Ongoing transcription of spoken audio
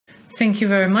Thank you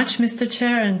very much, Mr.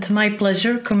 Chair, and my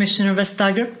pleasure, Commissioner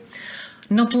Vestager.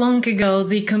 Not long ago,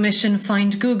 the Commission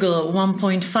fined Google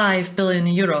 €1.5 billion,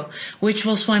 which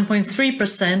was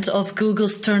 1.3% of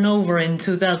Google's turnover in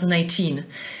 2018.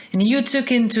 And you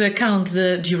took into account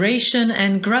the duration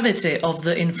and gravity of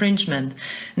the infringement.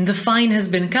 And the fine has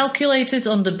been calculated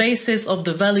on the basis of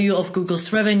the value of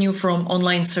Google's revenue from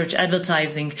online search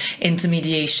advertising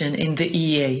intermediation in the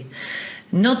EEA.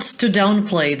 Not to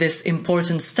downplay this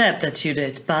important step that you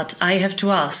did, but I have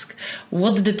to ask,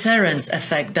 what deterrence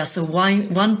effect does a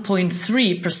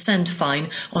 1.3% fine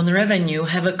on revenue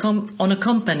have on a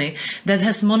company that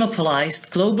has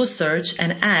monopolized global search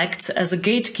and acts as a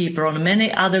gatekeeper on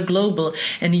many other global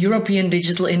and European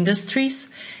digital industries?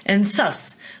 And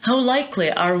thus, how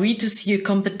likely are we to see a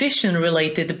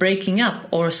competition-related breaking up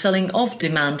or selling off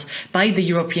demand by the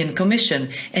European Commission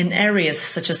in areas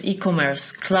such as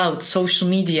e-commerce, cloud, social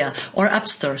media or app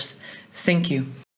stores? Thank you.